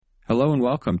Hello and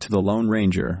welcome to The Lone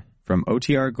Ranger from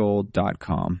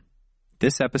OTRGold.com.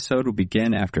 This episode will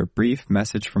begin after a brief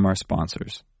message from our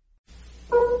sponsors.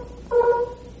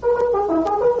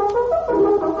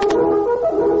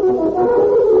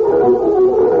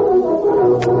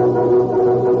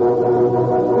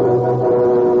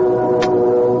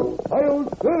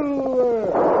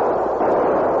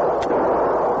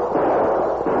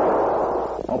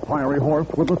 Horse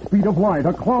with the speed of light,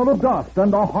 a cloud of dust,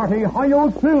 and a hearty Hi-Yo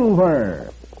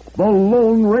Silver, the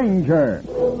Lone Ranger.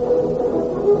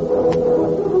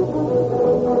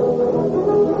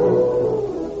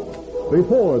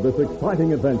 Before this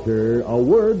exciting adventure, a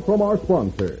word from our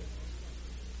sponsor.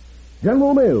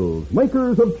 General Mills,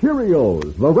 makers of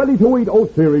Cheerios, the ready-to-eat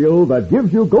oat cereal that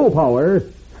gives you go power,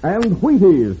 and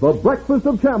Wheaties, the breakfast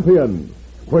of champions,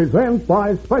 present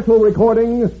by special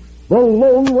recording, The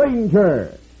Lone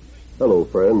Ranger. Hello,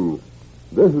 friends.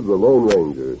 This is the Lone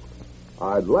Ranger.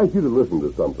 I'd like you to listen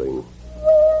to something.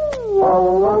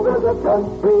 All over the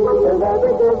country, in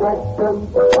every direction,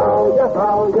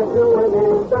 how you doing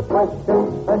is the question.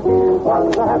 And here's what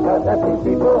the happy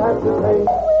people have to say.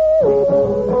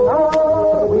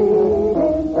 Are we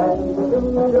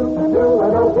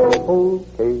doing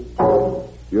okay?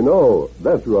 You know,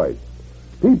 that's right.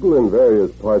 People in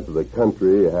various parts of the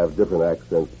country have different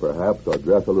accents, perhaps, or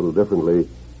dress a little differently.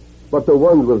 But the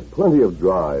ones with plenty of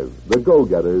drive, the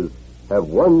go-getters, have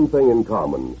one thing in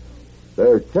common.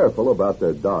 They're careful about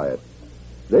their diet.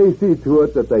 They see to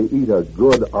it that they eat a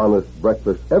good, honest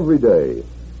breakfast every day.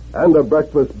 And a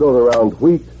breakfast built around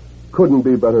wheat couldn't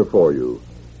be better for you.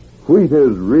 Wheat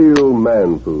is real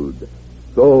man food.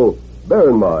 So,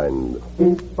 bear in mind.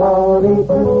 Keep on eating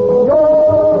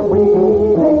your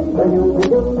wheat, and you'll be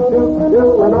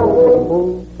doing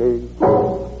okay.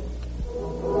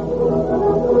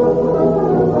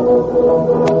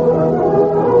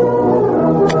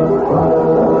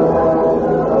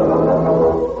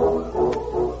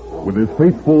 With his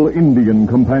faithful Indian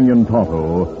companion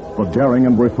Tonto, the daring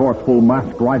and resourceful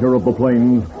masked rider of the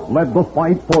plains led the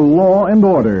fight for law and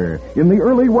order in the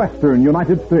early western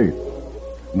United States.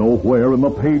 Nowhere in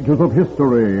the pages of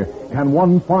history can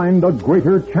one find a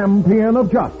greater champion of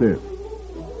justice.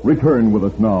 Return with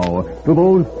us now to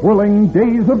those thrilling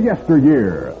days of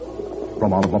yesteryear.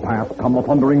 From out of the past come the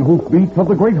thundering hoofbeats of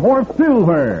the great horse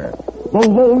Silver. The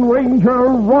Lone Ranger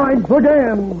rides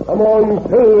again. Come on,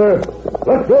 Silver.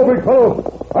 Let's go, big fellow.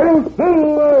 Hi-Yo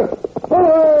Silver!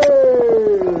 Hooray!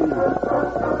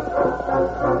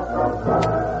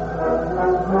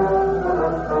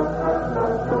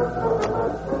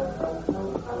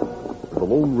 The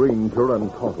Lone Ranger and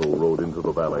Tonto rode into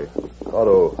the valley.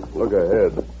 Otto, look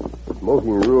ahead.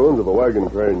 Smoking ruins of a wagon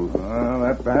train.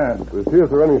 Not bad. We'll see if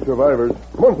there are any survivors.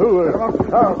 Come on, Silver.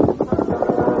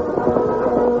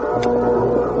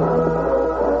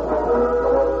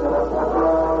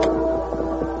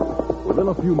 Within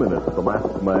a few minutes, the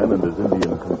masked man and his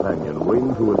Indian companion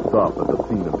reined to a stop at the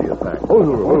scene of the attack.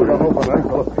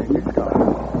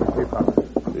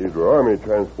 These were army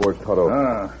transports, Otto.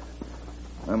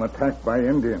 I'm attacked by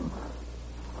Indians.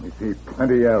 We see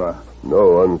plenty error.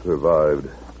 No unsurvived.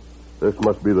 This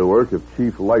must be the work of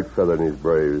Chief Lightfeather and his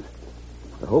braves.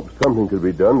 I hope something could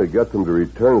be done to get them to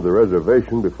return to the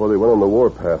reservation before they went on the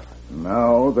warpath.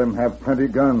 Now them have plenty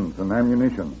guns and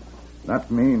ammunition.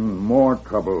 That mean more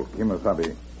trouble,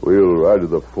 Kimasabi. We'll ride to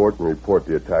the fort and report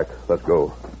the attack. Let's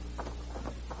go.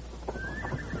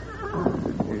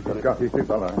 Easy,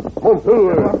 fella. Come on,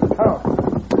 Silver.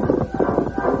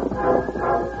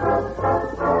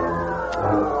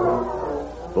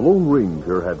 The Lone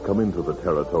Ranger had come into the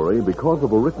territory because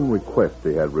of a written request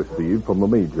he had received from the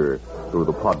Major through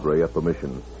the Padre at the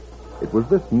mission. It was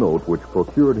this note which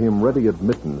procured him ready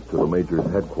admittance to the Major's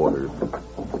headquarters.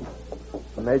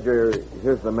 Major,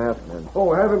 here's the masked man.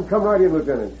 Oh, have him come right in,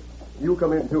 Lieutenant. You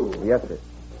come in, too. Yes, sir.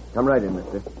 Come right in,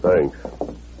 mister. Thanks.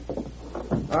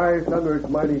 Hi, Thunder. It's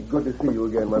mighty good to see you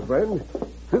again, my friend.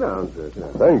 Sit down, sir.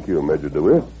 Thank you, Major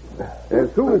DeWitt.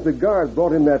 As soon as the guard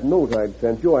brought in that note I'd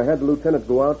sent you, I had the lieutenant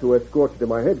go out to escort you to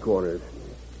my headquarters.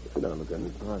 Sit down,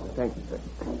 Lieutenant. Thank you, sir.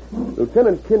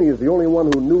 Lieutenant Kinney is the only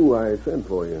one who knew I sent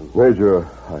for you. Major,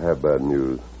 I have bad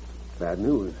news. Bad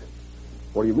news?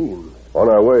 What do you mean? On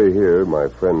our way here, my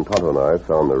friend Tonto and I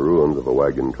found the ruins of a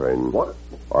wagon train. What?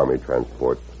 Army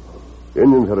transports.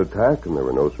 Indians had attacked, and there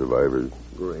were no survivors.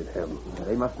 Great heavens.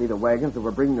 They must be the wagons that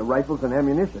were bringing the rifles and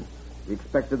ammunition. We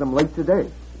expected them late today.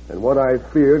 And what I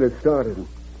feared has started.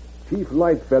 Chief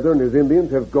Lightfeather and his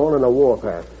Indians have gone on a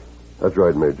warpath. That's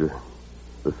right, Major.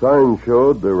 The signs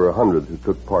showed there were hundreds who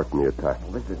took part in the attack.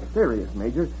 Well, this is serious,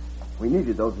 Major. We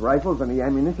needed those rifles and the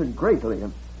ammunition greatly.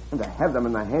 And to have them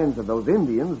in the hands of those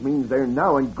Indians means they're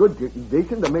now in good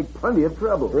condition to make plenty of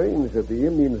trouble. Strange that the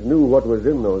Indians knew what was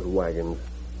in those wagons.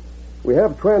 We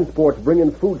have transports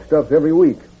bringing foodstuffs every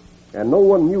week, and no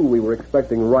one knew we were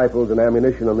expecting rifles and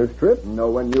ammunition on this trip. No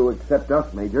one knew except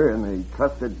us, Major, and the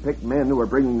trusted picked men who were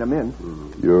bringing them in.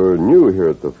 You're new here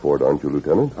at the fort, aren't you,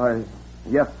 Lieutenant?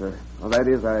 Yes, sir. Well, that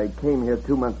is, I came here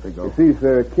 2 months ago. You see,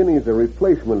 sir, Kinney's a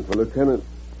replacement for Lieutenant...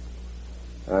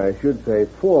 I should say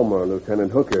former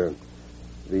Lieutenant Hooker,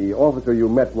 the officer you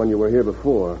met when you were here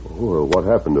before. Well, what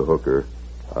happened to Hooker?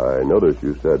 I noticed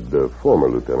you said former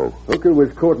lieutenant. Hooker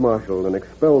was court-martialed and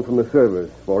expelled from the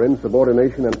service for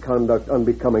insubordination and conduct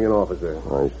unbecoming an officer.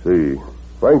 I see.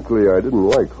 Frankly, I didn't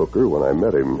like Hooker when I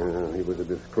met him. He was a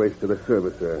disgrace to the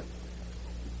service, sir.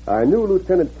 I knew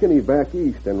Lieutenant Kinney back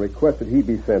east and requested he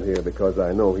be sent here because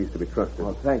I know he's to be trusted.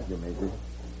 Well, thank you, Major.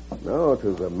 Now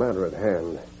to the matter at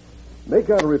hand.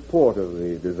 Make out a report of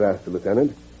the disaster,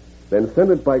 Lieutenant. Then send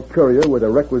it by courier with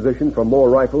a requisition for more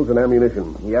rifles and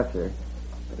ammunition. Yes, sir.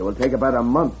 It will take about a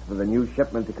month for the new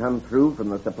shipment to come through from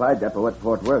the supply depot at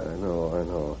Fort Worth. I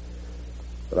know.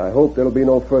 But I hope there'll be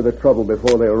no further trouble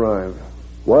before they arrive.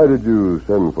 Why did you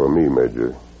send for me,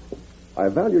 Major? I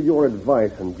value your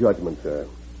advice and judgment, sir.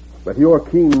 With your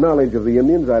keen knowledge of the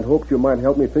Indians, I'd hoped you might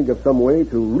help me think of some way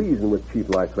to reason with Chief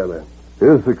Lightfeather.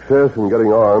 His success in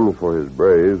getting arms for his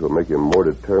braves will make him more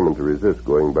determined to resist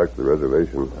going back to the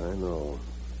reservation. I know.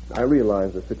 I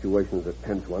realize the situation's a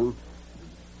tense one.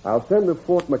 I'll send to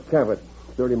Fort McCavitt,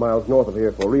 30 miles north of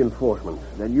here, for reinforcements.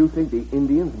 Then you think the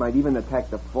Indians might even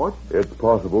attack the fort? It's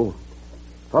possible.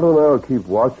 Tonto and I'll keep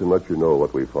watch and let you know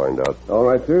what we find out. All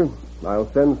right, sir.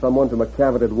 I'll send someone to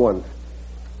McCavitt at once.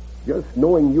 Just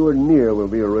knowing you're near will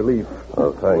be a relief.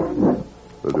 Oh, thanks.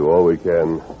 We'll do all we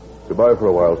can. Goodbye for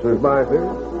a while, sir. Goodbye, sir.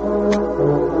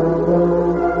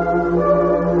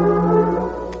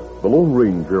 The Lone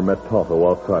Ranger met Tonto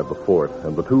outside the fort,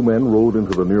 and the two men rode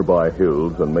into the nearby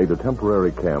hills and made a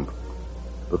temporary camp.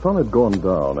 The sun had gone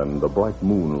down, and the bright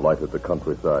moon lighted the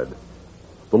countryside.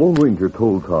 The Lone Ranger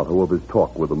told Tonto of his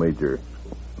talk with the Major.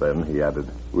 Then he added,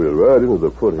 We'll ride into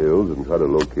the foothills and try to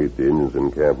locate the Indians'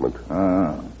 encampment.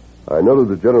 I noted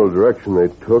the general direction they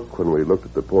took when we looked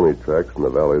at the pony tracks in the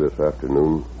valley this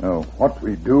afternoon. Oh, what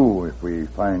we do if we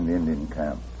find the Indian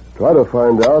camp? Try to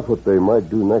find out what they might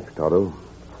do next, Tonto.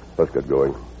 Let's get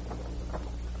going.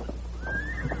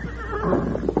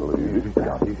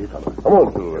 Easy, fellow. Come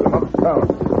on, Silver.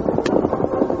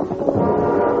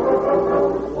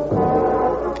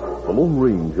 The Lone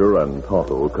Ranger and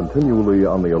Tonto, continually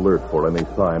on the alert for any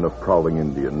sign of prowling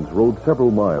Indians, rode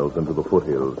several miles into the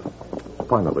foothills.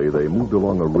 Finally, they moved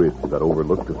along a ridge that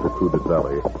overlooked a secluded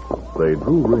valley. They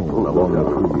drew rein along the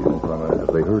trees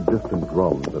as they heard distant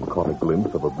drums and caught a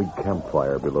glimpse of a big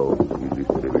campfire below.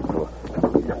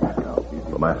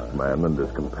 The masked man and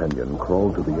his companion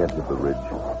crawled to the edge of the ridge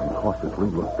and cautiously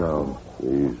looked down.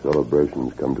 These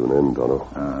celebrations come to an end, Tonto.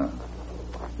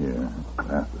 Yeah.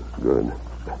 Good.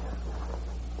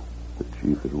 The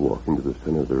chief is walking to the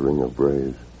center of the ring of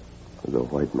braves. There's a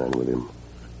white man with him.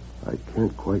 I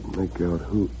can't quite make out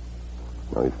who.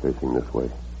 Now he's facing this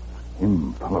way.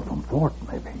 Him fellow from Fort,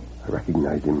 maybe. I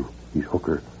recognize him. He's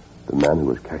Hooker, the man who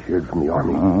was cashiered from the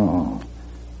army. Oh.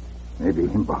 Maybe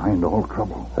him behind all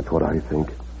trouble. That's what I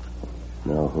think.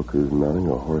 Now Hooker's mounting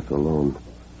a horse alone.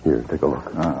 Here, take a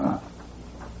look.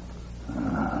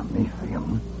 Me see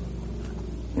him.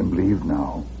 Him leave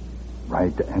now.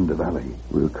 Ride to end the valley.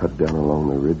 We'll cut down along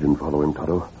the ridge and follow him,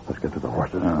 Tonto. Let's get to the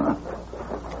horses.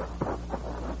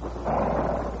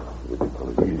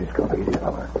 Easy, Scout. Easy,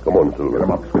 fella. Come on, Silver. Get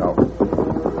him up, Scout.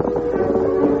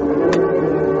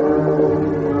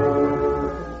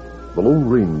 The Lone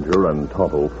Ranger and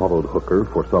Tonto followed Hooker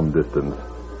for some distance.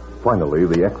 Finally,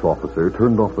 the ex-officer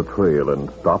turned off the trail and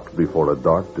stopped before a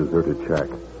dark, deserted shack.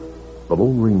 The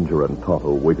Lone Ranger and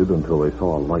Tonto waited until they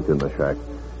saw a light in the shack.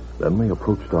 Then they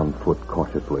approached on foot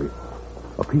cautiously.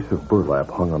 A piece of burlap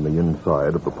hung on the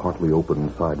inside of the partly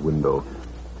open side window.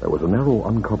 There was a narrow,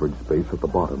 uncovered space at the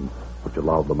bottom, which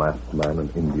allowed the masked man and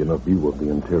Indian a view of the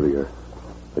interior.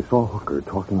 They saw Hooker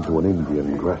talking to an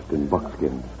Indian dressed in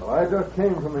buckskins. Well, I just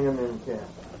came from the Indian camp.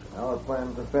 Our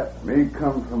plans are set. Me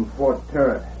come from Fort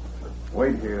Terrace.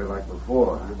 Wait here like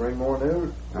before. You bring more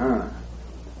news?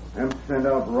 Them sent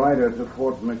out riders to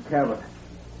Fort McCavitt.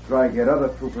 Try get other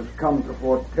troopers come to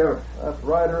Fort Terrace. That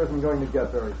rider isn't going to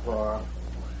get very far.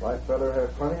 Lightfeather has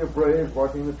plenty of braves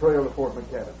watching the trail to Fort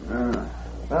McCavitt.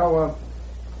 Now,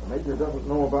 the Major doesn't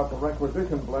know about the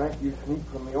requisition blank you sneaked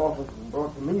from the office and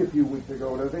brought to me a few weeks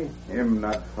ago, does he? Him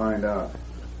not find out.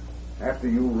 After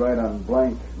you write on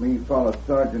blank, me follow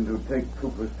sergeant who take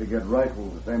troopers to get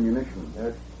rifles, ammunition.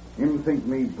 Yes. Him think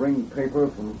me bring paper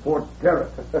from Fort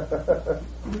Terrace.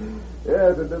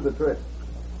 Yes, it did the trick.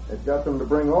 It got them to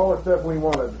bring all the stuff we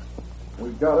wanted. We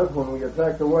got it when we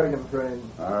attacked the wagon train.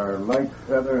 Are Light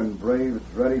Feather and Braves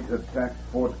ready to attack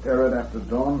Fort Terrace after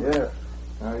dawn? Yes.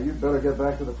 Now, you'd better get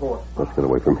back to the fort. Let's get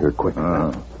away from here quick.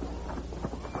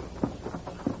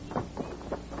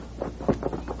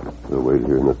 We'll wait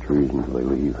here in the trees until they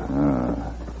leave.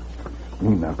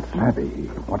 Me not savvy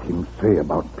what him say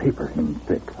about paper him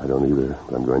thick. I don't either,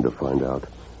 but I'm going to find out.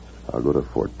 I'll go to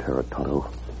Fort Terra, Tonto,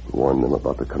 warn them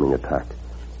about the coming attack.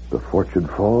 If the fort should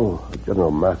fall, a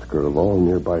general massacre of all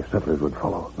nearby settlers would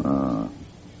follow.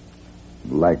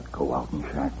 Light go out and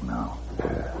shack now.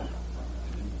 Yes.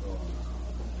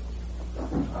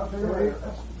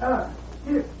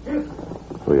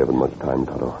 We haven't much time,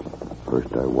 Tonto.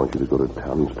 First, I want you to go to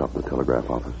town and stop the telegraph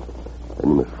office.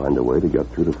 Then you must find a way to get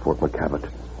through to Fort McCavitt.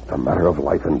 It's a matter of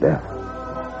life and death.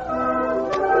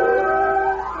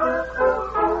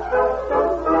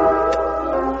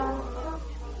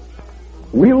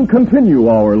 We'll continue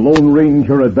our Lone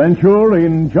Ranger adventure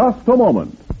in just a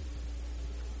moment.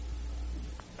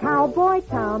 Cowboy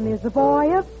Tom is a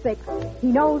boy of 6. He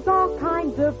knows all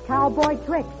kinds of cowboy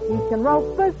tricks. He can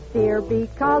rope a steer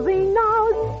because he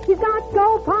knows he's got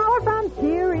go power from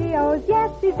Cheerios.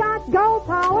 Yes, he's got go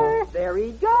power. There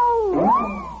he goes.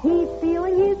 He's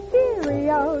feeling his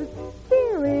Cheerios,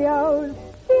 Cheerios,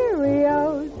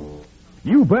 Cheerios.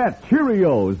 You bet,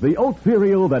 Cheerios, the oat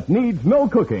cereal that needs no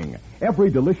cooking. Every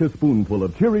delicious spoonful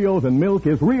of Cheerios and milk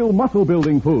is real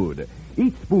muscle-building food.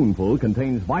 Each spoonful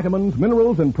contains vitamins,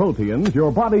 minerals, and proteins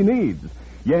your body needs.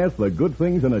 Yes, the good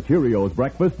things in a Cheerios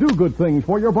breakfast do good things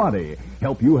for your body.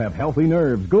 Help you have healthy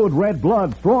nerves, good red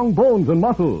blood, strong bones, and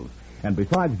muscles. And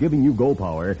besides giving you go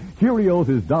power, Cheerios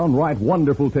is downright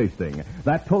wonderful tasting.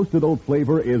 That toasted oat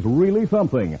flavor is really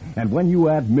something. And when you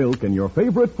add milk and your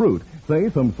favorite fruit, say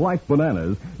some sliced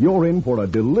bananas, you're in for a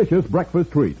delicious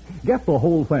breakfast treat. Get the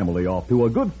whole family off to a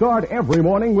good start every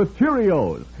morning with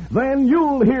Cheerios. Then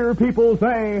you'll hear people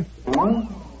say,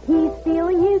 he's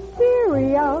feeling his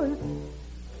Cheerios.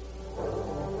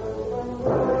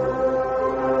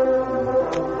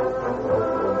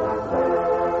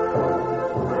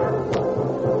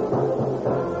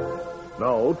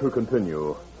 Now to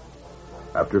continue.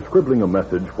 After scribbling a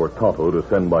message for Tonto to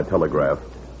send by telegraph,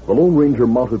 the Lone Ranger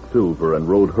mounted Silver and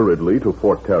rode hurriedly to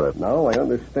Fort Terrace. Now I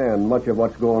understand much of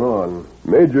what's going on.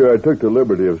 Major, I took the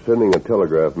liberty of sending a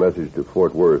telegraph message to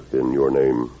Fort Worth in your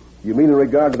name. You mean in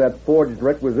regard to that forged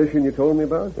requisition you told me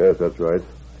about? Yes, that's right.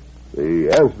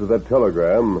 The answer to that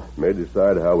telegram may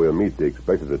decide how we'll meet the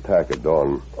expected attack at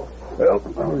dawn. Well,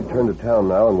 I'll return to town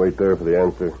now and wait there for the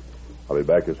answer. I'll be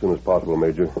back as soon as possible,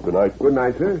 Major. Good night. Good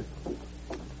night, sir.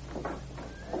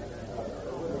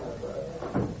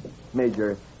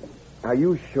 Major, are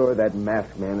you sure that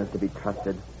masked man is to be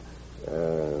trusted?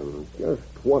 Just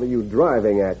what are you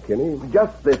driving at, Kinney?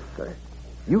 Just this, sir.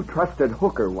 You trusted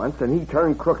Hooker once, and he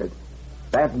turned crooked.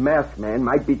 That masked man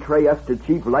might betray us to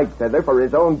Chief Lightfeather for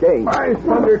his own gain. By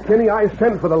thunder, Kinney, I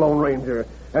sent for the Lone Ranger,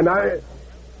 and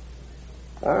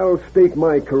I'll stake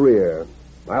my career.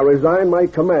 I'll resign my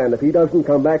command if he doesn't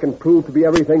come back and prove to be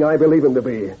everything I believe him to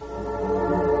be.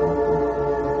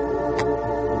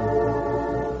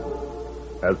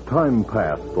 As time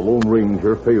passed, the Lone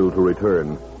Ranger failed to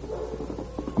return.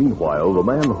 Meanwhile, the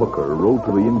man Hooker rode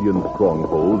to the Indian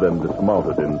stronghold and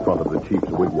dismounted in front of the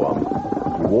chief's wigwam.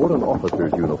 He wore an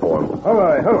officer's uniform. All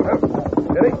right, hold up.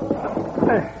 Steady.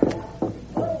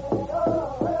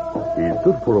 He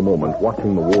stood for a moment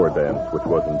watching the war dance which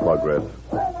was in progress.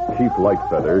 Chief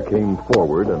Lightfeather came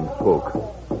forward and spoke.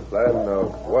 Plan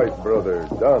of White Brother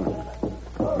done.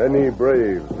 Many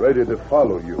braves ready to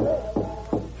follow you.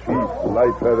 Chief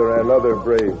Lightfeather and other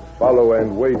braves follow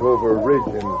and wait over ridge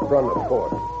in front of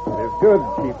fort. It is good,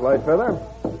 Chief Lightfeather.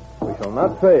 We shall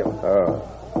not fail.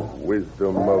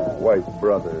 Wisdom of White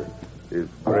Brother is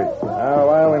great. Now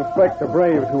I'll inspect the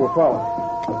braves who will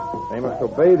follow. They must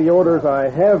obey the orders I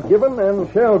have given and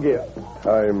shall give.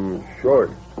 Time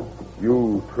short.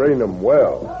 You train them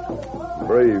well.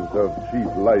 Braves of Chief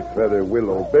Lightfeather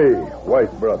will obey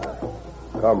White Brother.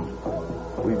 Come,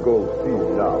 we go see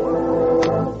now.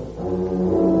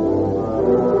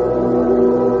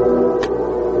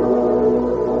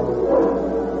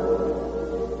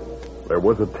 There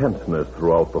was a tenseness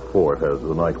throughout the fort as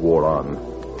the night wore on.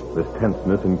 This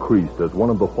tenseness increased as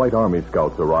one of the White Army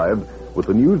scouts arrived with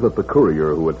the news that the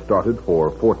courier who had started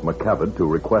for Fort McCavitt to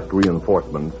request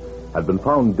reinforcements had been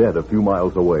found dead a few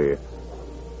miles away.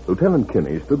 Lieutenant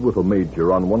Kinney stood with a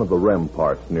major on one of the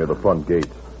ramparts near the front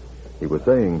gates. He was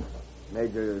saying,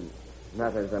 Major,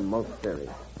 matters are most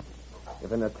serious.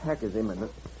 If an attack is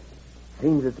imminent,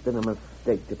 Seems it's been a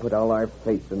mistake to put all our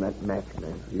faith in that masked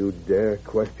man. You dare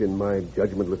question my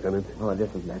judgment, Lieutenant? Oh, it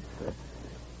isn't that, sir.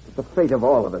 But the fate of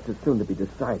all of us is soon to be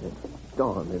decided.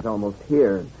 Dawn is almost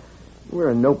here. We're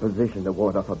in no position to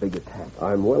ward off a big attack.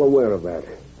 I'm well aware of that.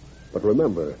 But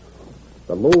remember,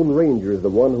 the Lone Ranger is the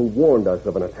one who warned us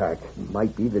of an attack. It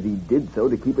might be that he did so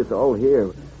to keep us all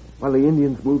here, while the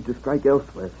Indians moved to strike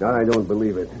elsewhere. Sir. I don't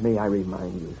believe it. May I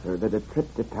remind you, sir, that a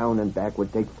trip to town and back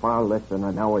would take far less than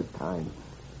an hour's time.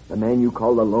 The man you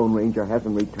call the Lone Ranger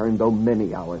hasn't returned, though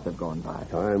many hours have gone by.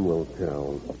 Time will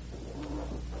tell.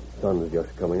 Sun's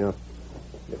just coming up.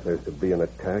 If there's to be an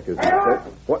attack, as you said...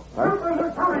 What?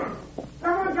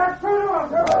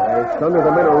 It's under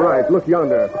the middle right. Look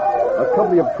yonder. A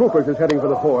company of troopers is heading for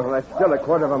the fort. Well, that's still a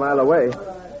quarter of a mile away.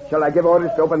 Shall I give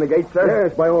orders to open the gate, sir?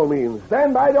 Yes, by all means.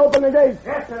 Stand by to open the gate.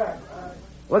 Yes, sir.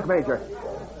 Look, Major.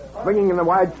 Swinging in a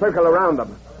wide circle around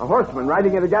them. A horseman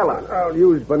riding at a gallop. I'll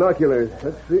use binoculars.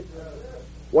 Let's see.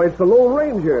 Why, it's the Lone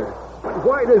Ranger.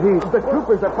 Why does he... The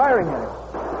troopers are firing at him.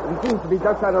 He seems to be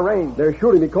just out of range. They're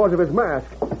shooting because of his mask.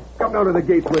 Come down to the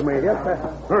gates with me. Yes, sir.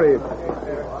 Hurry.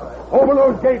 Open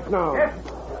those gates now. Yes.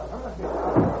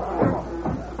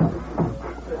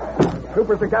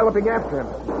 Troopers are galloping after him.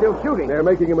 Still shooting. They're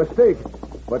making a mistake.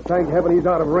 But thank heaven he's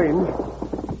out of range.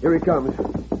 Here he comes.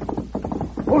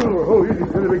 Oh, easy,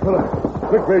 big fella.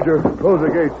 Quick, Major. Close the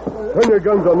gates. Turn your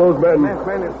guns on those men. That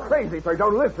man is crazy, sir.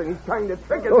 Don't listen. He's trying to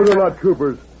trick us. Those are not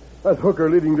troopers. That's Hooker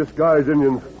leading disguised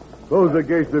Indians. Close the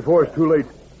gates before it's too late.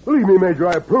 Believe me, Major,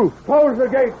 I have proof. Close the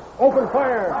gates. Open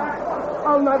fire.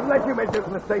 I'll not let you make this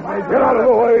mistake, Major. Get out of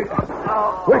the way.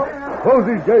 Quick, close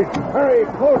these gates. Hurry,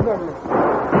 close them.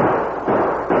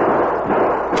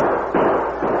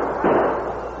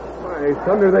 My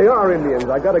thunder, they are Indians.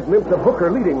 I got a glimpse of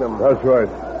Hooker leading them. That's right.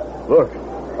 Look,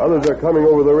 others are coming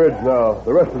over the ridge now.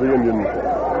 The rest of the Indians.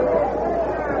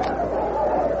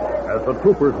 As the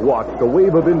troopers watched, a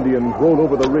wave of Indians rolled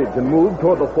over the ridge and moved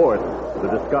toward the fort. The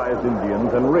disguised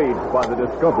Indians, enraged by the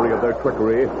discovery of their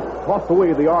trickery, tossed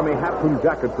away the army hats and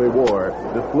jackets they wore,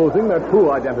 disclosing their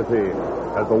true identity.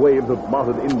 As the waves of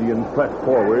mounted Indians pressed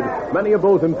forward, many of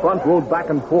those in front rode back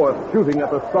and forth, shooting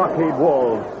at the stockade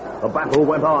walls. The battle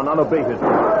went on unabated.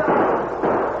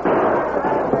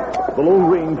 The Lone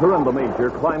Ranger and the Major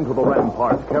climbed to the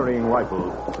ramparts carrying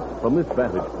rifles. From this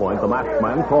vantage point, the masked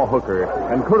man saw Hooker,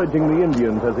 encouraging the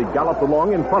Indians as he galloped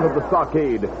along in front of the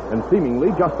stockade, and seemingly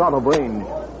just out of range.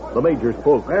 The Major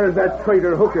spoke. There's that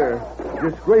traitor Hooker,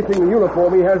 disgracing the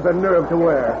uniform he has the nerve to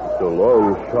wear. It's a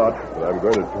long shot, but I'm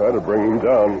going to try to bring him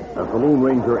down. As the Lone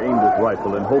Ranger aimed his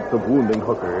rifle in hopes of wounding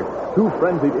Hooker, two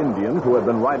frenzied Indians who had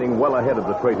been riding well ahead of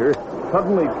the traitor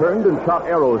suddenly turned and shot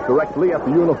arrows directly at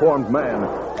the uniformed man.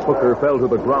 Hooker fell to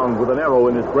the ground with an arrow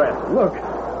in his breast. Look,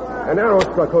 an arrow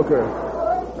struck Hooker.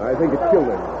 I think it killed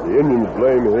him. The Indians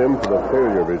blame him for the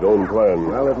failure of his own plan.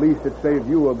 Well, at least it saved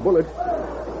you a bullet.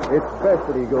 It's best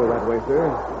that he go that way, sir.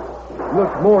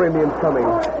 Look, more Indians coming.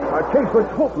 Our chase was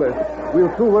hopeless.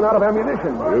 We'll soon run out of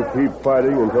ammunition. We'll keep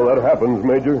fighting until that happens,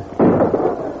 Major.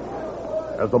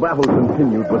 As the battle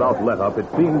continued without let-up, it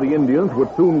seemed the Indians would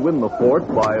soon win the fort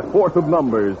by a force of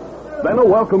numbers. Then a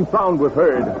welcome sound was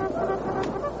heard.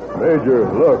 Major,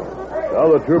 look. Now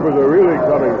the troopers are really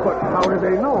coming. But how did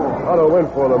they know? Otto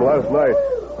went for them last night.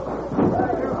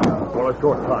 For a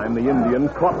short time, the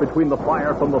Indians, caught between the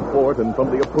fire from the fort and from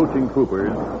the approaching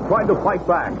troopers, tried to fight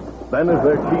back. Then, as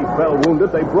their chief fell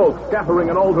wounded, they broke, scattering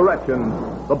in all directions.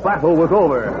 The battle was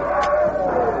over.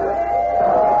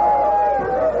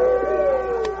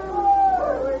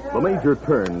 The Major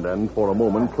turned and, for a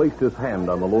moment, placed his hand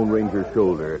on the Lone Ranger's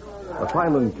shoulder, a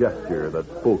silent gesture that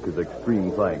spoke his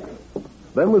extreme thanks.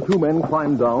 Then the two men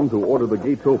climbed down to order the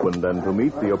gates opened and to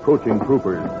meet the approaching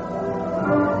troopers.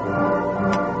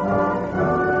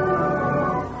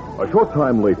 A short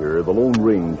time later, the Lone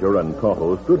Ranger and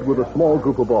Tonto stood with a small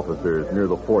group of officers near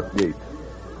the fort gates.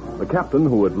 The captain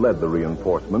who had led the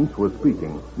reinforcements was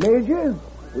speaking. Major,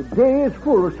 the day is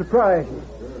full of surprises.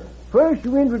 First,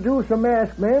 you introduced a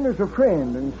masked man as a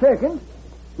friend, and second,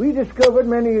 we discovered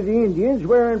many of the Indians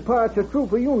wearing parts of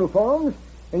trooper uniforms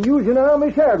and using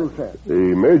army saddle sets.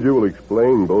 The Major will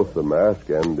explain both the mask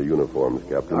and the uniforms,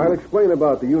 Captain. I'll explain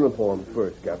about the uniforms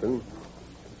first, Captain.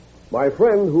 My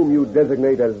friend, whom you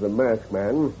designate as the masked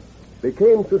man,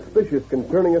 became suspicious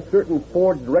concerning a certain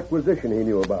forged requisition he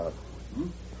knew about.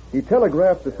 He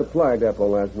telegraphed the supply depot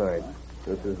last night.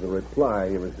 This is the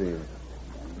reply he received.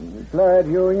 Reply to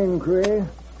your inquiry,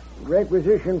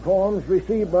 requisition forms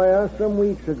received by us some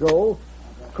weeks ago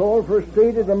called for a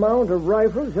stated amount of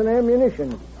rifles and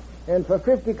ammunition, and for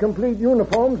 50 complete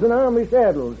uniforms and army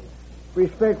saddles.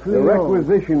 Respectfully The yours.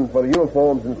 requisition for the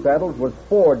uniforms and saddles was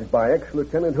forged by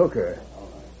ex-Lieutenant Hooker.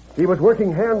 He was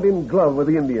working hand in glove with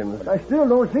the Indians. I still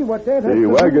don't see what that has The to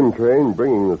wagon train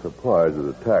bringing the supplies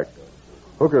was attacked.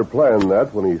 Hooker planned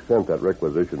that when he sent that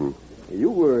requisition. You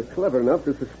were clever enough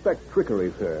to suspect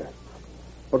trickery, sir.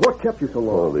 But what kept you so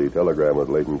long? Oh, the telegram was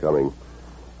late in coming.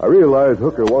 I realized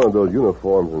Hooker wanted those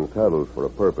uniforms and saddles for a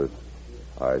purpose.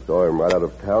 I saw him right out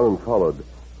of town and followed.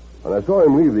 When I saw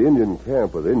him leave the Indian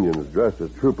camp with Indians dressed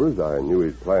as troopers, I knew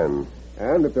his plan.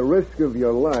 And at the risk of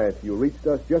your life, you reached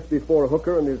us just before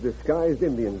Hooker and his disguised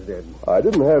Indians did. I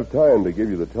didn't have time to give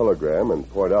you the telegram and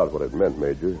point out what it meant,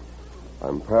 Major.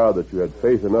 I'm proud that you had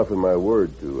faith enough in my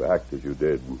word to act as you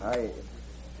did.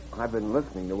 I've been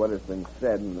listening to what has been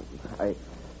said, and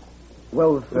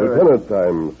Well, sir... Lieutenant,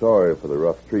 I'm sorry for the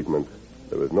rough treatment.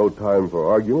 There was no time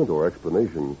for argument or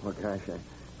explanation. Oh, gosh,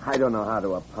 I don't know how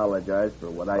to apologize for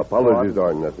what I Apologies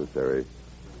aren't necessary.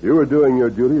 You were doing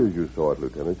your duty as you saw it,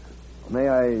 Lieutenant. May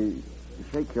I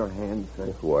shake your hand, sir?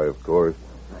 Why, of course.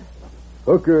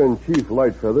 Hooker and Chief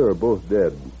Lightfeather are both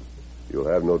dead. You'll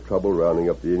have no trouble rounding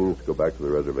up the Indians to go back to the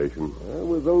reservation.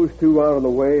 With those two out of the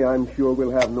way, I'm sure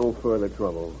we'll have no further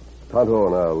trouble. Tonto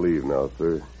and I'll leave now,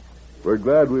 sir. We're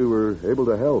glad we were able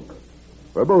to help.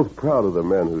 We're both proud of the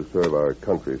men who serve our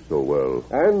country so well.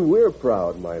 And we're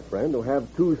proud, my friend, to have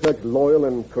two such loyal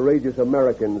and courageous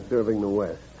Americans serving the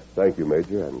West. Thank you,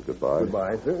 Major, and goodbye.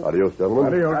 Goodbye, sir. Adios, gentlemen.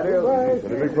 Adios. Adios.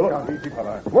 Big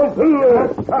fella. Come on,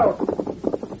 Phil. Out.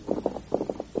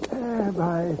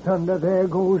 By thunder, there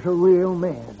goes a real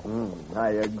man. I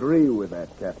agree with that,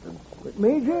 Captain. But,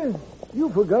 Major, you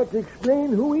forgot to explain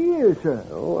who he is, sir.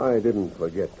 Oh, I didn't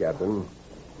forget, Captain.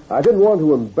 I didn't want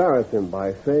to embarrass him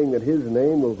by saying that his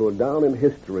name will go down in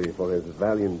history for his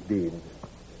valiant deeds.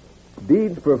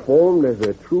 Deeds performed as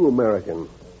a true American,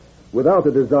 without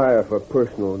a desire for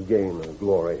personal gain or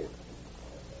glory.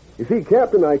 You see,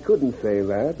 Captain, I couldn't say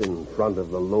that in front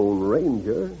of the Lone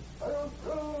Ranger.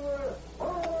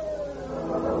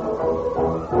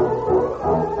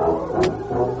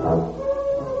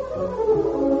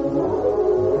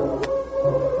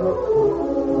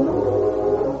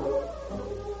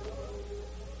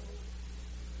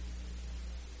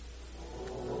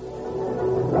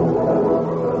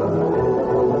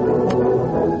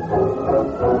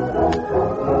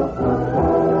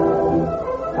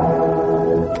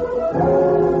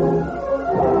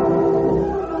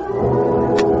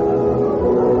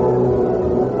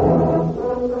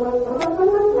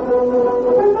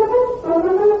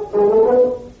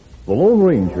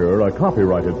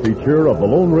 Copyrighted feature of the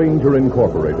Lone Ranger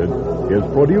Incorporated is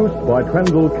produced by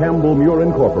Trendle Campbell Muir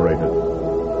Incorporated.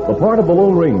 The part of the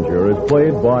Lone Ranger is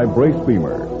played by Brace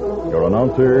Beamer. Your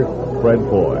announcer, Fred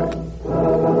Foy.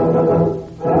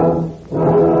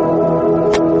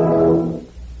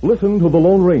 Listen to the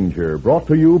Lone Ranger, brought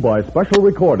to you by special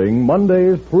recording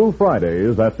Mondays through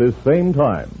Fridays at this same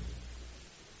time.